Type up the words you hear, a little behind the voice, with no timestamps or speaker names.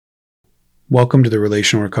Welcome to the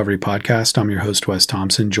Relational Recovery Podcast. I'm your host, Wes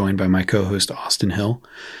Thompson, joined by my co-host, Austin Hill.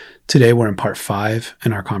 Today, we're in part 5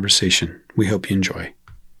 in our conversation. We hope you enjoy.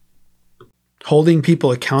 Holding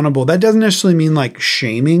people accountable, that doesn't necessarily mean like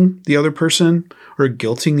shaming the other person or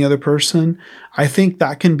guilting the other person. I think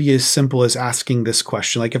that can be as simple as asking this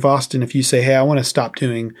question. Like if you say, hey, I want to stop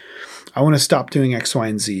doing X, Y,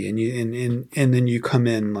 and Z, and then you come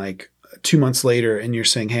in like 2 months later and you're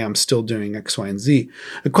saying, hey, I'm still doing X, Y, and Z.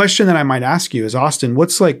 The question that I might ask you is, Austin,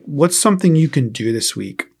 what's something you can do this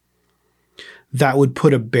week that would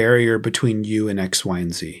put a barrier between you and X, Y,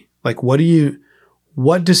 and Z? Like,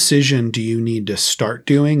 what decision do you need to start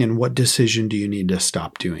doing and what decision do you need to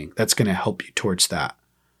stop doing? That's going to help you towards that.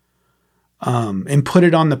 And put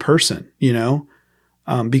it on the person,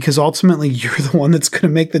 because ultimately you're the one that's going to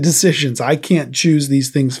make the decisions. I can't choose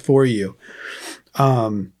these things for you.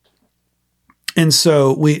 And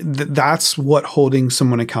so that's what holding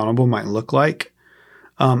someone accountable might look like.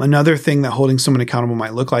 Another thing that holding someone accountable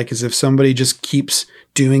might look like is if somebody just keeps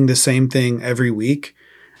doing the same thing every week,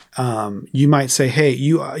 you might say, hey,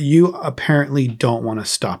 you apparently don't want to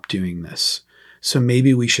stop doing this. So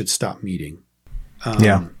maybe we should stop meeting.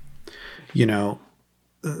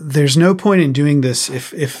 There's no point in doing this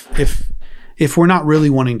if we're not really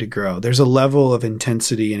wanting to grow. There's a level of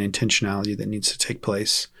intensity and intentionality that needs to take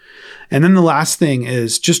place. And then the last thing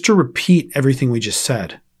is just to repeat everything we just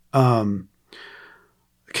said.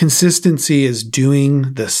 Consistency is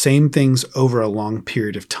doing the same things over a long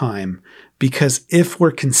period of time, because if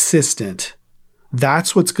we're consistent,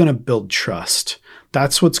 that's what's going to build trust.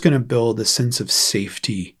 That's what's going to build a sense of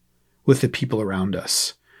safety with the people around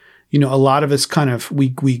us. A lot of us we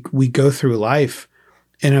go through life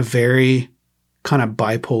in a very kind of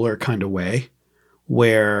bipolar kind of way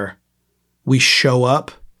where we show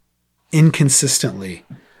up inconsistently.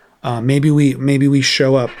 Maybe we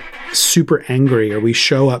show up super angry, or we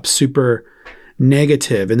show up super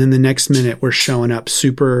negative, and then the next minute we're showing up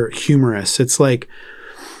super humorous. It's like,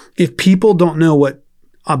 if people don't know what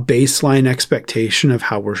a baseline expectation of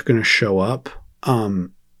how we're going to show up,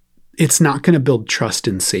 it's not going to build trust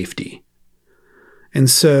and safety. And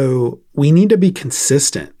so we need to be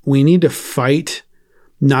consistent. We need to fight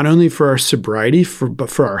not only for our sobriety, but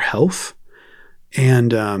for our health.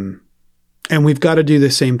 And we've got to do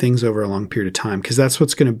the same things over a long period of time, because that's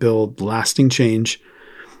what's going to build lasting change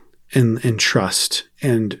and trust.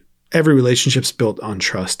 And every relationship's built on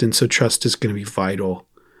trust. And so trust is going to be vital,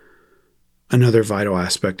 another vital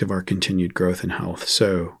aspect of our continued growth and health.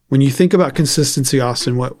 So when you think about consistency,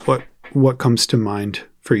 Austin, what comes to mind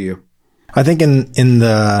for you? I think in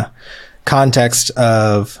the context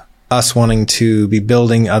of us wanting to be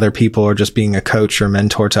building other people, or just being a coach or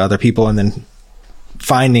mentor to other people, and then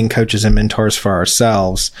finding coaches and mentors for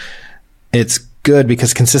ourselves, it's good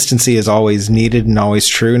because consistency is always needed and always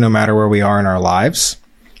true, no matter where we are in our lives.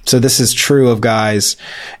 So this is true of guys,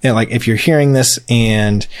 like if you're hearing this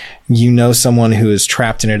and you know someone who is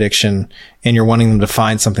trapped in addiction and you're wanting them to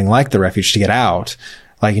find something like the Refuge to get out,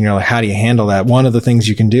 and you're like, how do you handle that? One of the things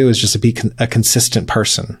you can do is just to be a consistent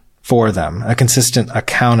person for them, a consistent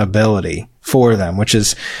accountability for them, which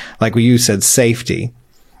is, like what you said, safety.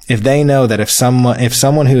 If they know that if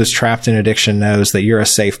someone who is trapped in addiction knows that you're a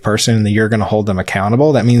safe person and that you're going to hold them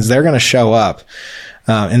accountable, that means they're going to show up,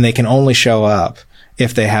 and they can only show up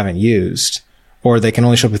if they haven't used, or they can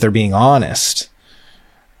only show up if they're being honest.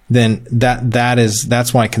 Then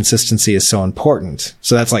that's why consistency is so important.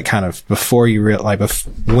 So that's like kind of before you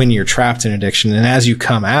when you're trapped in addiction, and as you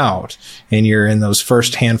come out and you're in those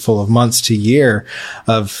first handful of months to year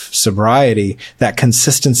of sobriety, that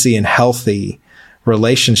consistency and healthy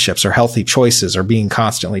relationships or healthy choices are being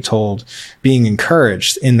constantly told, being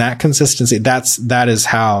encouraged in that consistency. That is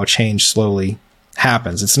how change slowly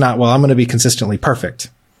happens. It's not, well, I'm going to be consistently perfect.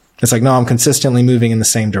 It's like, no, I'm consistently moving in the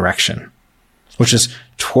same direction, which is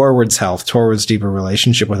towards health, towards deeper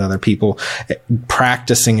relationship with other people,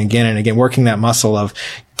 practicing again and again, working that muscle of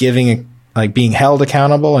giving, like being held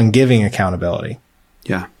accountable and giving accountability.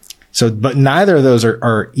 Yeah. So, but neither of those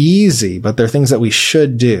are easy, but they're things that we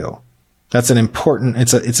should do. That's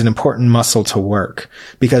it's an important muscle to work,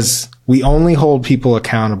 because we only hold people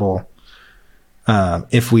accountable,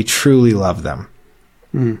 if we truly love them.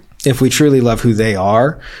 If we truly love who they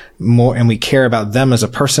are more, and we care about them as a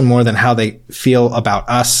person more than how they feel about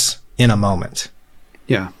us in a moment.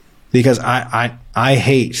 Yeah. Because I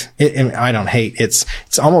hate it. And I don't hate.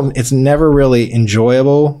 It's never really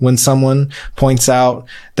enjoyable when someone points out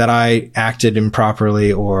that I acted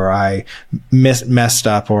improperly, or I messed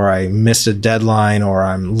up, or I missed a deadline, or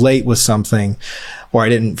I'm late with something, or I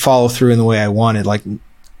didn't follow through in the way I wanted. Like,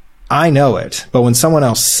 I know it, but when someone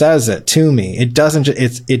else says it to me, it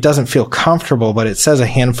doesn't feel comfortable, but it says a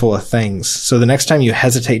handful of things. So the next time you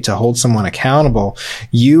hesitate to hold someone accountable,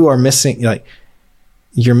 you're missing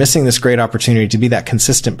this great opportunity to be that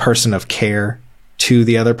consistent person of care to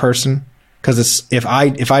the other person. Because if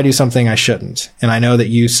I do something I shouldn't, and I know that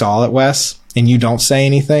you saw it, Wes, and you don't say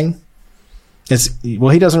anything,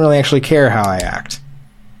 he doesn't really actually care how I act.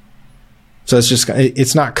 So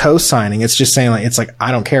it's not co-signing. It's just saying it's like,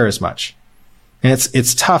 I don't care as much. And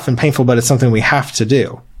it's tough and painful, but it's something we have to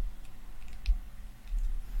do.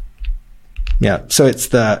 Yeah. So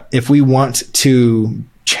if we want to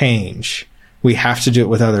change, we have to do it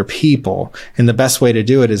with other people. And the best way to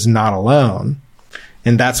do it is not alone.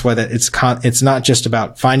 And that's why it's not just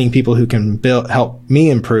about finding people who can help me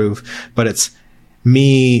improve, but it's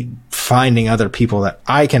me finding other people that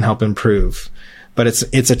I can help improve. But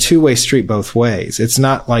it's a two-way street both ways. It's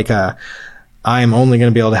not like I am only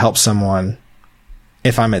going to be able to help someone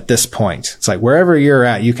if I'm at this point. It's like wherever you're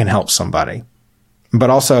at, you can help somebody. But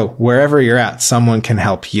also wherever you're at, someone can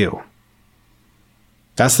help you.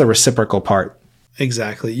 That's the reciprocal part.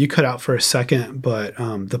 Exactly. You cut out for a second, but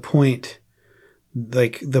the point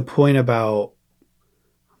about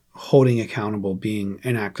holding accountable being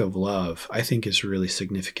an act of love, I think is really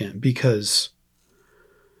significant because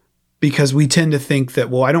we tend to think that,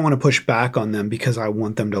 well, I don't want to push back on them because I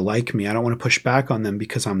want them to like me. I don't want to push back on them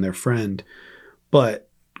because I'm their friend. But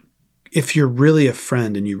if you're really a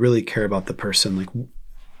friend and you really care about the person, like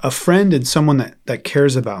a friend and someone that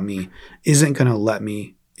cares about me isn't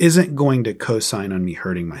going to co-sign on me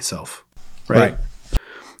hurting myself. Right.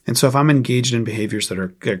 And so if I'm engaged in behaviors that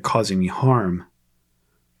are causing me harm,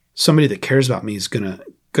 somebody that cares about me is gonna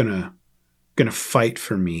fight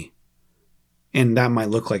for me. And that might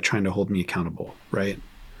look like trying to hold me accountable, right?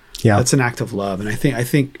 Yeah. That's an act of love. And I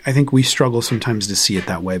think we struggle sometimes to see it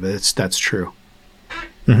that way, but that's true.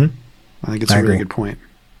 Mm-hmm. I think it's a really good point.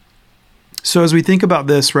 So as we think about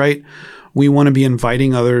this, right, we want to be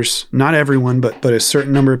inviting others, not everyone, but a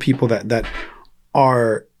certain number of people that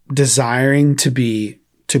are desiring to be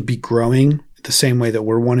growing the same way that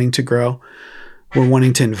we're wanting to grow. We're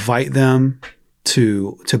wanting to invite them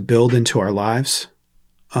to build into our lives.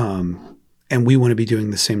 And we want to be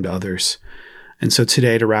doing the same to others. And so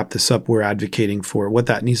today, to wrap this up, we're advocating for what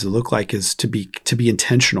that needs to look like is to be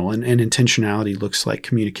intentional. And intentionality looks like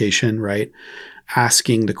communication, right?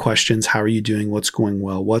 Asking the questions, how are you doing? What's going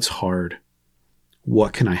well? What's hard?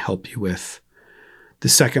 What can I help you with? The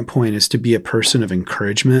second point is to be a person of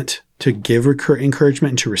encouragement, to give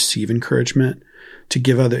encouragement and to receive encouragement,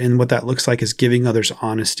 and what that looks like is giving others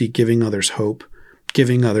honesty, giving others hope,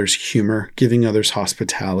 giving others humor, giving others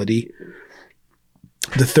hospitality.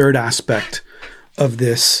 The third aspect of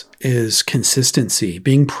this is consistency,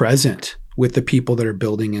 being present with the people that are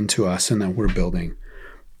building into us and that we're building.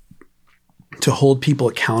 To hold people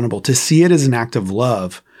accountable, to see it as an act of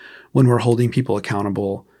love when we're holding people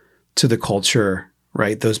accountable to the culture,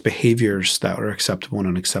 right? Those behaviors that are acceptable and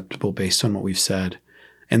unacceptable based on what we've said.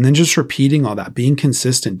 And then just repeating all that, being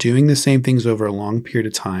consistent, doing the same things over a long period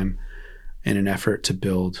of time in an effort to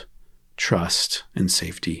build trust and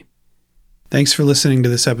safety. Thanks for listening to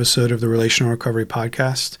this episode of the Relational Recovery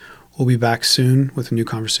Podcast. We'll be back soon with a new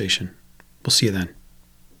conversation. We'll see you then.